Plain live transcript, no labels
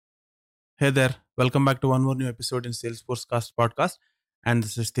Hey there, welcome back to one more new episode in Salesforce Cast podcast. And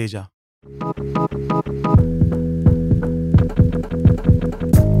this is Teja.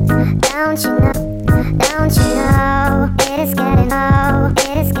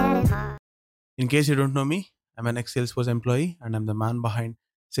 In case you don't know me, I'm an ex Salesforce employee and I'm the man behind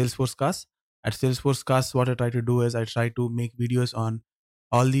Salesforce Cast. At Salesforce Cast, what I try to do is I try to make videos on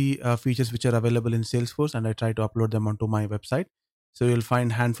all the features which are available in Salesforce and I try to upload them onto my website. So you'll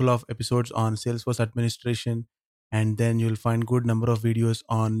find handful of episodes on Salesforce administration, and then you'll find good number of videos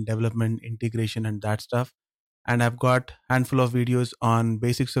on development, integration, and that stuff. And I've got handful of videos on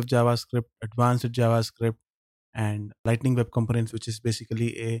basics of JavaScript, advanced JavaScript, and Lightning Web Components, which is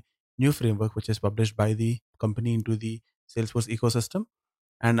basically a new framework which is published by the company into the Salesforce ecosystem.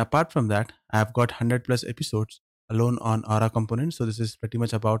 And apart from that, I've got 100 plus episodes alone on Aura components. So this is pretty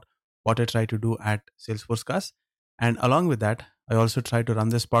much about what I try to do at Salesforce Cast. And along with that, I also try to run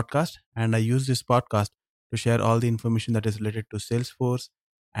this podcast, and I use this podcast to share all the information that is related to Salesforce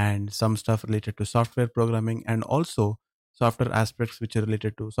and some stuff related to software programming, and also software aspects which are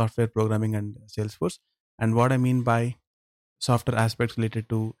related to software programming and Salesforce. And what I mean by software aspects related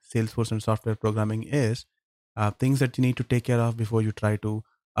to Salesforce and software programming is things that you need to take care of before you try to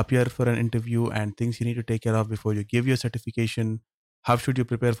appear for an interview, and things you need to take care of before you give your certification. How should you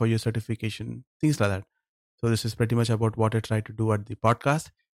prepare for your certification? Things like that. So this is pretty much about what I try to do at the podcast.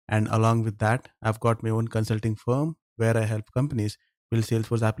 And along with that, I've got my own consulting firm where I help companies build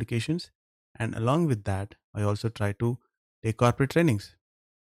Salesforce applications. And along with that, I also try to take corporate trainings.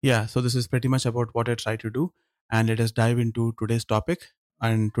 Yeah, so this is pretty much about what I try to do. And let us dive into today's topic.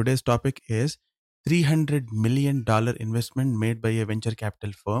 And today's topic is $300 million investment made by a venture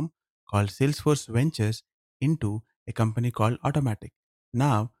capital firm called Salesforce Ventures into a company called Automatic.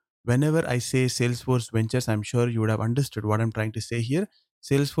 Now, whenever I say Salesforce Ventures, I'm sure you would have understood what I'm trying to say here.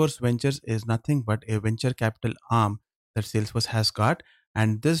 Salesforce Ventures is nothing but a venture capital arm that Salesforce has got.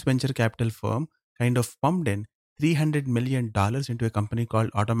 And this venture capital firm kind of pumped in $300 million into a company called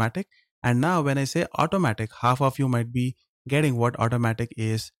Automatic. And now, when I say Automatic, half of you might be getting what Automatic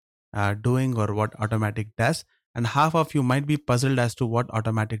is doing or what Automatic does, and half of you might be puzzled as to what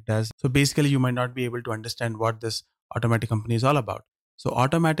Automatic does. So, basically, you might not be able to understand what this Automatic company is all about. So,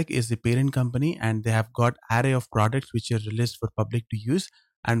 Automatic is the parent company, and they have got array of products which are released for public to use.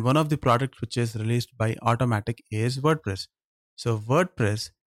 And one of the products which is released by Automatic is WordPress. So,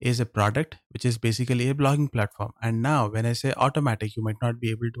 WordPress is a product which is basically a blogging platform. And now, when I say Automatic, you might not be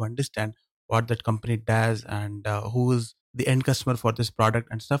able to understand what that company does and who is the end customer for this product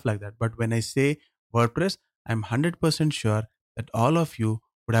and stuff like that. But when I say WordPress, I'm 100% sure that all of you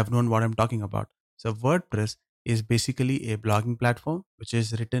would have known what I'm talking about. So, WordPress is basically a blogging platform which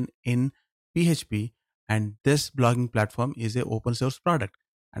is written in PHP, and this blogging platform is a open source product.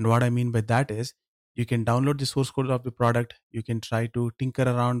 And what I mean by that is you can download the source code of the product, you can try to tinker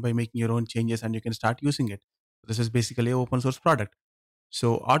around by making your own changes, and you can start using it. This is basically an open source product.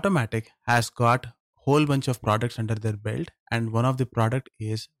 So Automatic has got whole bunch of products under their belt, and one of the product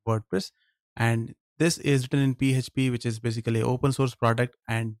is WordPress. And this is written in PHP, which is basically an open source product,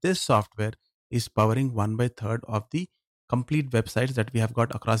 and this software is powering 1/3 of the complete websites that we have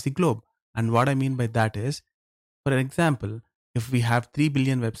got across the globe. And what I mean by that is, for example, if we have 3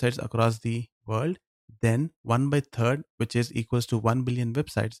 billion websites across the world, then 1/3, which is equals to 1 billion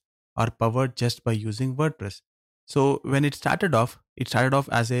websites, are powered just by using WordPress. So when it started off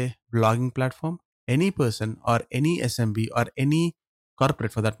as a blogging platform. Any person or any SMB or any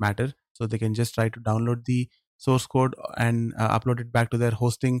corporate for that matter, so they can just try to download the source code and upload it back to their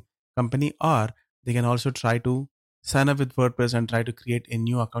hosting company, or they can also try to sign up with WordPress and try to create a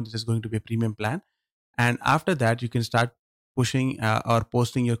new account that is going to be a premium plan. And after that you can start pushing or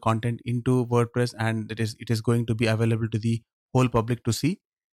posting your content into WordPress, and it is going to be available to the whole public to see.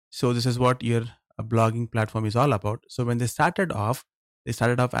 So this is what your blogging platform is all about. So when they started off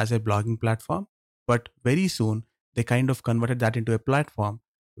as a blogging platform, but very soon they kind of converted that into a platform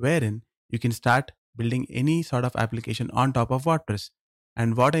wherein you can start building any sort of application on top of WordPress.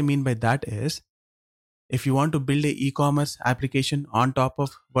 And what I mean by that is, if you want to build a e-commerce application on top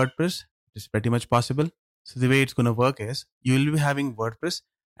of WordPress, it is pretty much possible. So the way it's going to work is you will be having WordPress,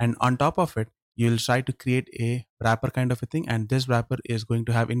 and on top of it, you will try to create a wrapper kind of a thing. And this wrapper is going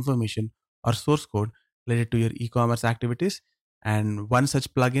to have information or source code related to your e-commerce activities. And one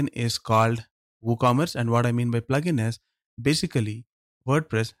such plugin is called WooCommerce. And what I mean by plugin is basically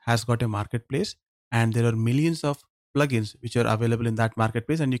WordPress has got a marketplace, and there are millions of plugins which are available in that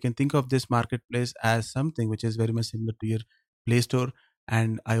marketplace. And you can think of this marketplace as something which is very much similar to your Play Store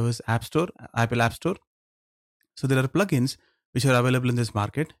and iOS App Store, Apple App Store. So there are plugins which are available in this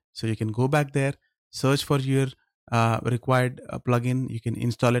market. So you can go back there, search for your required plugin, you can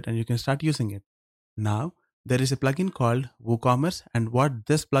install it, and you can start using it. Now, there is a plugin called WooCommerce, and what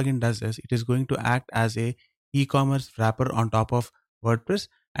this plugin does is it is going to act as a e-commerce wrapper on top of WordPress,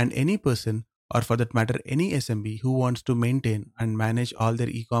 and any person, or for that matter, any SMB who wants to maintain and manage all their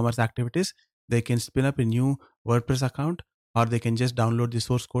e-commerce activities, they can spin up a new WordPress account, or they can just download the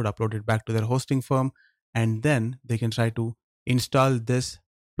source code, upload it back to their hosting firm, and then they can try to install this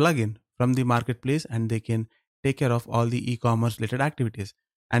plugin from the marketplace, and they can take care of all the e-commerce related activities.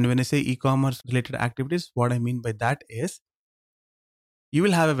 And when I say e-commerce related activities, what I mean by that is you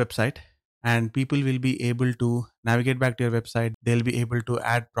will have a website and people will be able to navigate back to your website. They'll be able to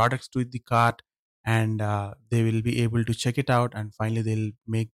add products to the cart, and they will be able to check it out. And finally, they'll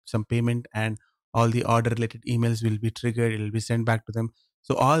make some payment, and all the order related emails will be triggered. It will be sent back to them.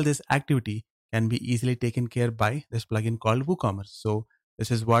 So all this activity can be easily taken care by this plugin called WooCommerce. So this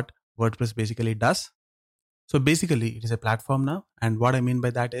is what WordPress basically does. So basically, it is a platform now. And what I mean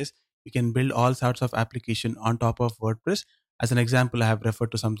by that is you can build all sorts of application on top of WordPress. As an example, I have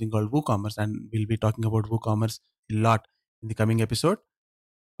referred to something called WooCommerce, and we'll be talking about WooCommerce a lot in the coming episode.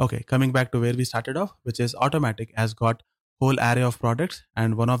 Okay, coming back to where we started off, which is Automatic has got whole array of products,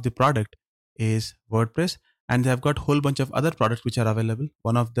 and one of the product is WordPress, and they have got whole bunch of other products which are available.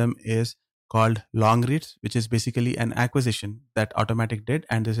 One of them is called Longreads, which is basically an acquisition that Automatic did,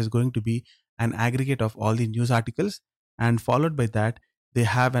 and this is going to be an aggregate of all the news articles. And followed by that, they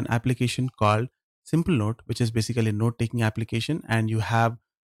have an application called Simple Note, which is basically a note-taking application, and you have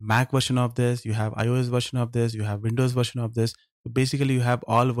Mac version of this, you have iOS version of this, you have Windows version of this. So basically, you have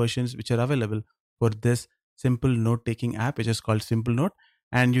all versions which are available for this simple note taking app, which is called Simple Note.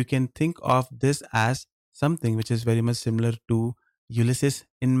 And you can think of this as something which is very much similar to Ulysses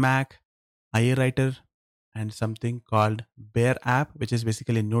in Mac, IA Writer, and something called Bear app, which is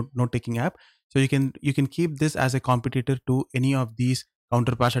basically a note taking app. So you can keep this as a competitor to any of these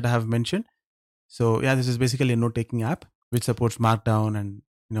counterparts that I have mentioned. So yeah, this is basically a note taking app which supports Markdown, and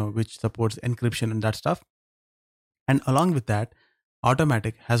which supports encryption and that stuff. And along with that,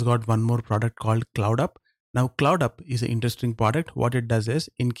 Automatic has got one more product called CloudUp. Now, CloudUp is an interesting product. What it does is,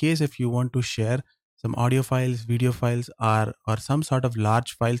 in case if you want to share some audio files, video files, or some sort of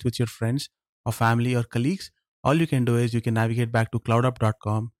large files with your friends or family or colleagues, all you can do is you can navigate back to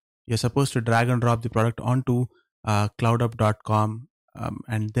cloudup.com. You're supposed to drag and drop the product onto cloudup.com,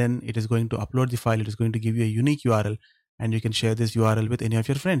 and then it is going to upload the file. It is going to give you a unique URL, and you can share this URL with any of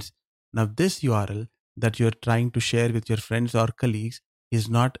your friends. Now, this URL that you're trying to share with your friends or colleagues is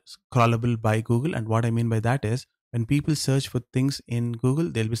not crawlable by Google. And what I mean by that is, when people search for things in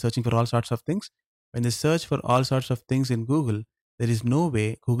Google, they'll be searching for all sorts of things. When they search for all sorts of things in Google, there is no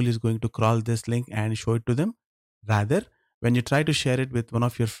way Google is going to crawl this link and show it to them. Rather, when you try to share it with one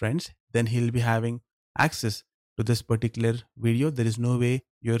of your friends, then he'll be having access to this particular video. There is no way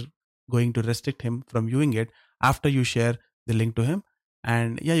you're going to restrict him from viewing it after you share the link to him.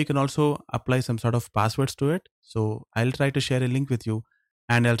 And yeah, you can also apply some sort of passwords to it. So I'll try to share a link with you,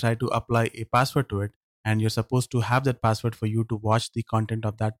 and I'll try to apply a password to it. And you're supposed to have that password for you to watch the content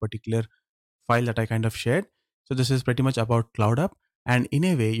of that particular file that I kind of shared. So this is pretty much about CloudUp. And in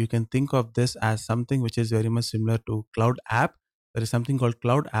a way, you can think of this as something which is very much similar to Cloud App. There is something called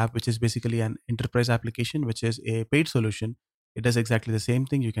Cloud App, which is basically an enterprise application, which is a paid solution. It does exactly the same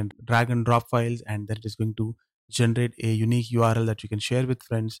thing. You can drag and drop files, and then it is going to generate a unique URL that you can share with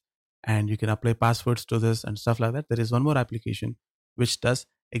friends, and you can apply passwords to this and stuff like that. There is one more application which does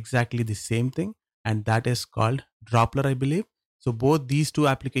exactly the same thing, and that is called Droplr, I believe. So both these two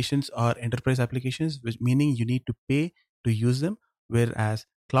applications are enterprise applications, which meaning you need to pay to use them, whereas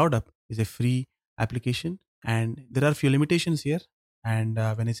CloudUp is a free application. And there are a few limitations here. And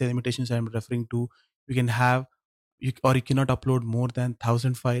when I say limitations, I'm referring to you can have you cannot upload more than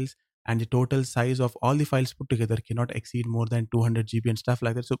 1,000 files, and the total size of all the files put together cannot exceed more than 200 GB and stuff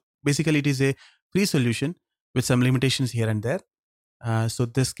like that. So basically, it is a free solution with some limitations here and there. So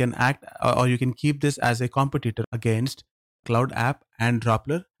this can act, or you can keep this as a competitor against Cloud App and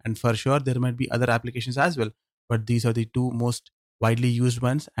Droplr. And for sure, there might be other applications as well, but these are the two most widely used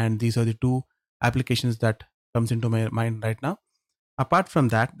ones, and these are the two applications that comes into my mind right now. Apart from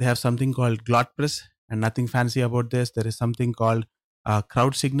that, they have something called GlotPress, and nothing fancy about this. There is something called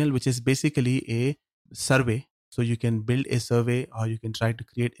Crowd Signal, which is basically a survey. So you can build a survey, or you can try to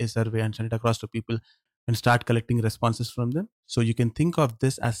create a survey and send it across to people and start collecting responses from them. So you can think of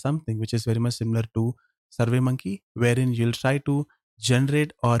this as something which is very much similar to SurveyMonkey, wherein you'll try to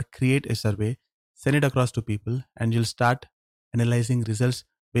generate or create a survey, send it across to people, and you'll start analyzing results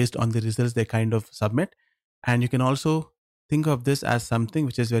based on the results they kind of submit. And you can also think of this as something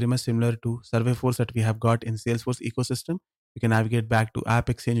which is very much similar to Surveyforce that we have got in Salesforce ecosystem. You can navigate back to App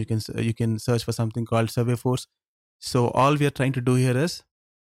Exchange. You can search for something called Surveyforce. So all we are trying to do here is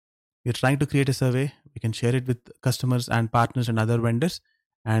we're trying to create a survey. We can share it with customers and partners and other vendors.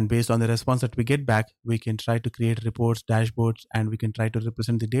 And based on the response that we get back, we can try to create reports, dashboards, and we can try to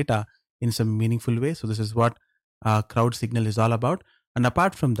represent the data in some meaningful way. So this is what Crowd Signal is all about. And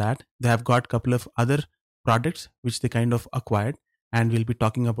apart from that, they have got a couple of other products which they kind of acquired, and we'll be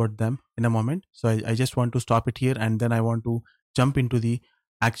talking about them in a moment. So I just want to stop it here, and then I want to jump into the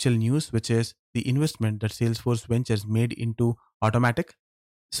actual news, which is the investment that Salesforce Ventures made into Automatic.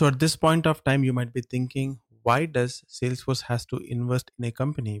 So at this point of time, you might be thinking, why does Salesforce has to invest in a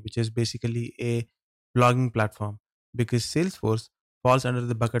company which is basically a blogging platform? Because Salesforce falls under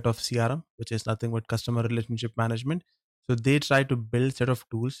the bucket of CRM, which is nothing but customer relationship management. So they try to build set of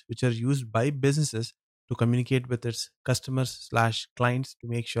tools which are used by businesses to communicate with its customers slash clients to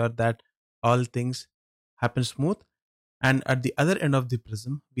make sure that all things happen smooth. And at the other end of the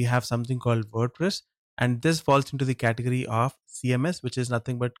prism, we have something called WordPress. And this falls into the category of CMS, which is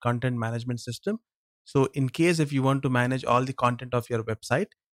nothing but content management system. So, in case if you want to manage all the content of your website,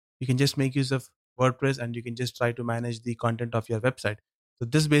 you can just make use of WordPress and you can just try to manage the content of your website. So,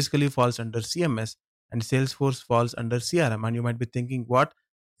 this basically falls under CMS and Salesforce falls under CRM. And you might be thinking, what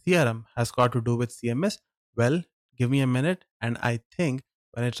CRM has got to do with CMS? Well, give me a minute. And I think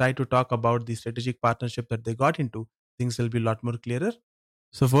when I try to talk about the strategic partnership that they got into, things will be a lot more clearer.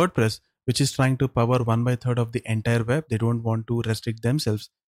 So WordPress, which is trying to power one by third of the entire web, they don't want to restrict themselves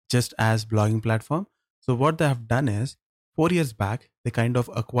just as blogging platform. So what they have done is 4 years back, they kind of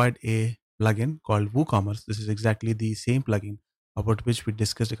acquired a plugin called WooCommerce. This is exactly the same plugin about which we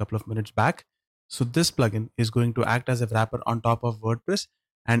discussed a couple of minutes back. So this plugin is going to act as a wrapper on top of WordPress,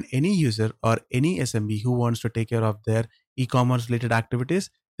 and any user or any SMB who wants to take care of their e-commerce related activities,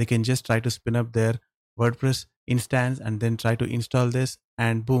 they can just try to spin up their WordPress instance and then try to install this,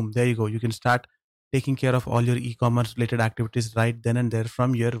 and boom, there you go. You can start taking care of all your e-commerce related activities right then and there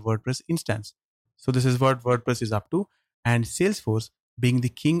from your WordPress instance. So this is what WordPress is up to. And Salesforce, being the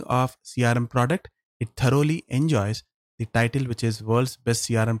king of CRM product, it thoroughly enjoys the title which is world's best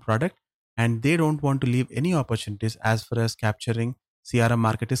CRM product, and they don't want to leave any opportunities as far as capturing CRM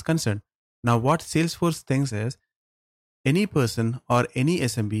market is concerned. Now what Salesforce thinks is, any person or any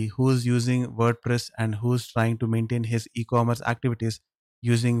SMB who is using WordPress and who's trying to maintain his e-commerce activities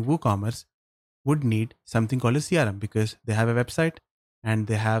using WooCommerce would need something called a CRM, because they have a website and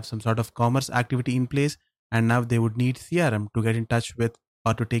they have some sort of commerce activity in place, and now they would need CRM to get in touch with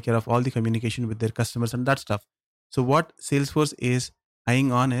or to take care of all the communication with their customers and that stuff. So what Salesforce is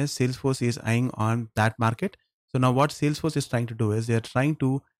eyeing on is Salesforce is eyeing on that market. So now what Salesforce is trying to do is they're trying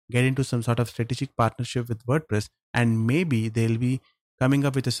to get into some sort of strategic partnership with WordPress, and maybe they'll be coming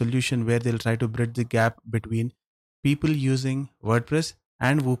up with a solution where they'll try to bridge the gap between people using WordPress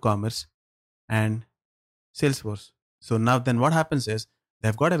and WooCommerce and Salesforce. So now then what happens is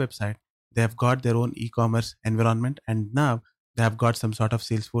they've got a website, they have got their own e-commerce environment, and now they have got some sort of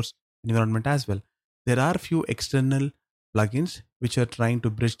Salesforce environment as well. There are few external plugins which are trying to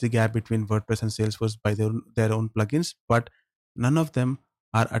bridge the gap between WordPress and Salesforce by their own plugins, but none of them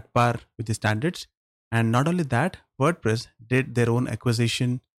are at par with the standards. And not only that, WordPress did their own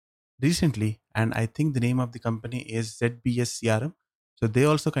acquisition recently, and I think the name of the company is ZBS CRM. So they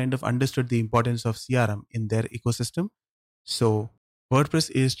also kind of understood the importance of CRM in their ecosystem. So WordPress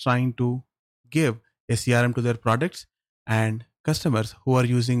is trying to give a CRM to their products, and customers who are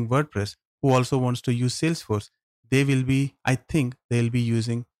using WordPress who also wants to use Salesforce, they will be, I think they'll be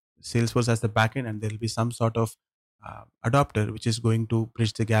using Salesforce as the backend, and there'll be some sort of adapter which is going to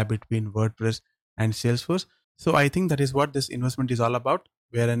bridge the gap between WordPress and Salesforce. So I think that is what this investment is all about,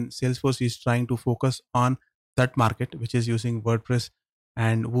 wherein Salesforce is trying to focus on that market which is using WordPress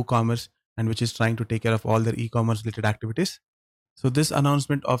and WooCommerce, and which is trying to take care of all their e-commerce related activities. So this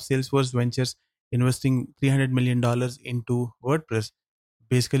announcement of Salesforce Ventures investing $300 million dollars into WordPress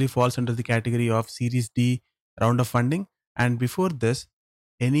basically falls under the category of Series D round of funding. And before this,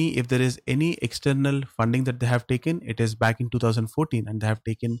 any if there is any external funding that they have taken, it is back in 2014, and they have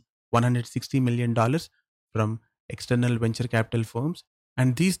taken $160 million dollars from external venture capital firms.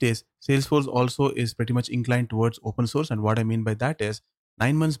 And these days, Salesforce also is pretty much inclined towards open source. And what I mean by that is,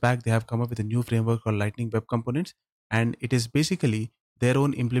 9 months back, they have come up with a new framework called Lightning Web Components, and it is basically their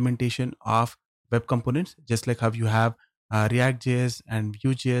own implementation of web components, just like how you have React.js and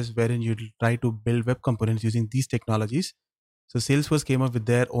Vue.js, wherein you try to build web components using these technologies. So Salesforce came up with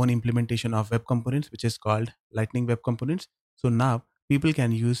their own implementation of web components, which is called Lightning Web Components. So now people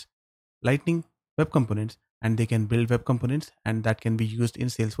can use Lightning Web Components and they can build web components, and that can be used in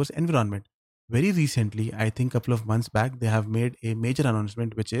Salesforce environment. Very recently, I think a couple of months back, they have made a major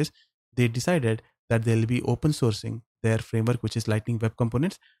announcement, which is they decided that they'll be open sourcing their framework, which is Lightning Web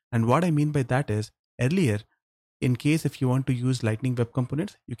Components. And what I mean by that is earlier, in case if you want to use Lightning Web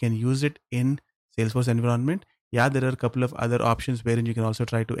Components, you can use it in Salesforce environment. Yeah, there are a couple of other options wherein you can also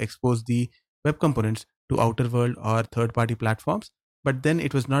try to expose the web components to outer world or third party platforms, but then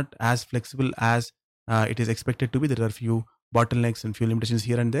it was not as flexible as it is expected to be. There are a few bottlenecks and few limitations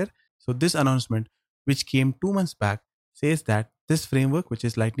here and there. So this announcement, which came 2 months back, says that this framework, which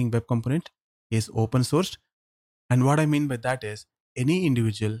is Lightning Web Component, is open sourced. And what I mean by that is any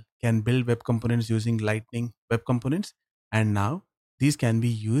individual can build web components using Lightning Web Components. And now these can be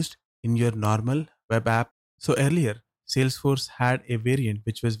used in your normal web app. So earlier, Salesforce had a variant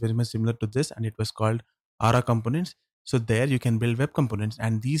which was very much similar to this, and it was called Aura Components. So there you can build web components,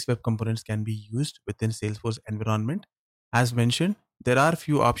 and these web components can be used within Salesforce environment. As mentioned, there are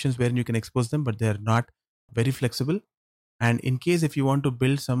few options wherein you can expose them, but they are not very flexible. And in case if you want to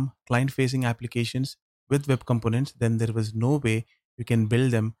build some client facing applications with web components, then there was no way you can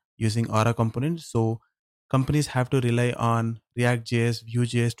build them using Aura components. So companies have to rely on React.js,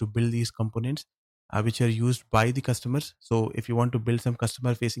 Vue.js to build these components, which are used by the customers. So if you want to build some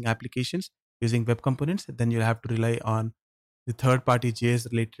customer facing applications using web components, then you have to rely on the third party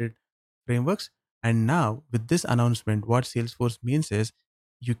JS related frameworks. And now with this announcement, what Salesforce means is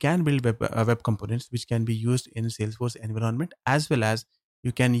you can build web components which can be used in Salesforce environment, as well as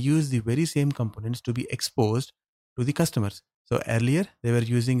you can use the very same components to be exposed to the customers. So earlier they were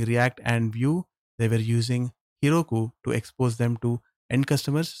using React and Vue, they were using Heroku to expose them to end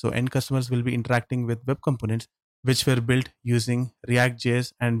customers. So end customers will be interacting with web components which were built using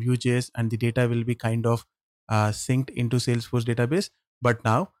React.js and Vue.js, and the data will be kind of synced into Salesforce database. But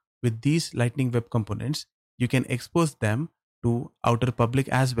now with these Lightning Web Components, you can expose them to outer public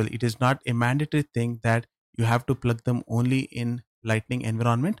as well. It is not a mandatory thing that you have to plug them only in Lightning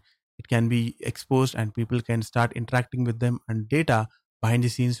environment. It can be exposed and people can start interacting with them, and data behind the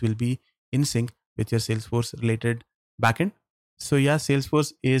scenes will be in sync with your Salesforce related backend. So yeah,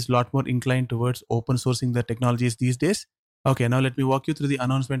 Salesforce is a lot more inclined towards open sourcing the technologies these days. Okay, now let me walk you through the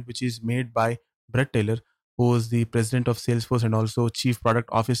announcement which is made by Brett Taylor, who is the president of Salesforce and also chief product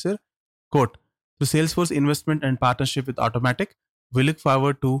officer. Quote, through Salesforce investment and partnership with Automatic, we look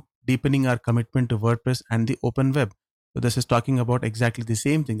forward to deepening our commitment to WordPress and the open web. So this is talking about exactly the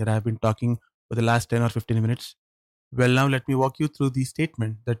same thing that I have been talking for the last 10 or 15 minutes. Well, now let me walk you through the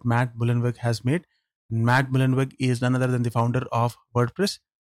statement that Matt Mullenweg has made. Matt Mullenweg is none other than the founder of WordPress.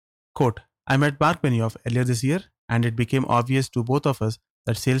 Quote, I met Mark Benioff earlier this year, and it became obvious to both of us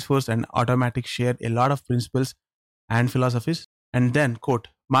that Salesforce and Automatic share a lot of principles and philosophies. And then, quote,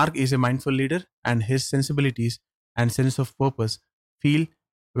 Mark is a mindful leader, and his sensibilities and sense of purpose feel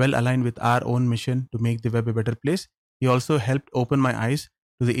well aligned with our own mission to make the web a better place. He also helped open my eyes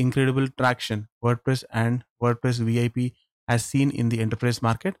to the incredible traction WordPress and WordPress VIP has seen in the enterprise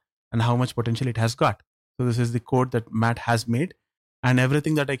market and how much potential it has got. So this is the quote that Matt has made. And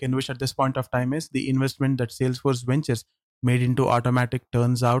everything that I can wish at this point of time is the investment that Salesforce Ventures made into Automatic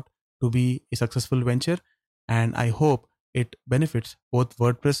turns out to be a successful venture. And I hope it benefits both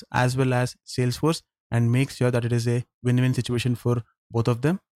WordPress as well as Salesforce and makes sure that it is a win-win situation for both of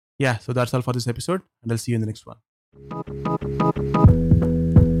them. Yeah, so that's all for this episode, and I'll see you in the next one.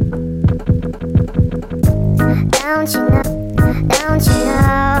 Don't you know?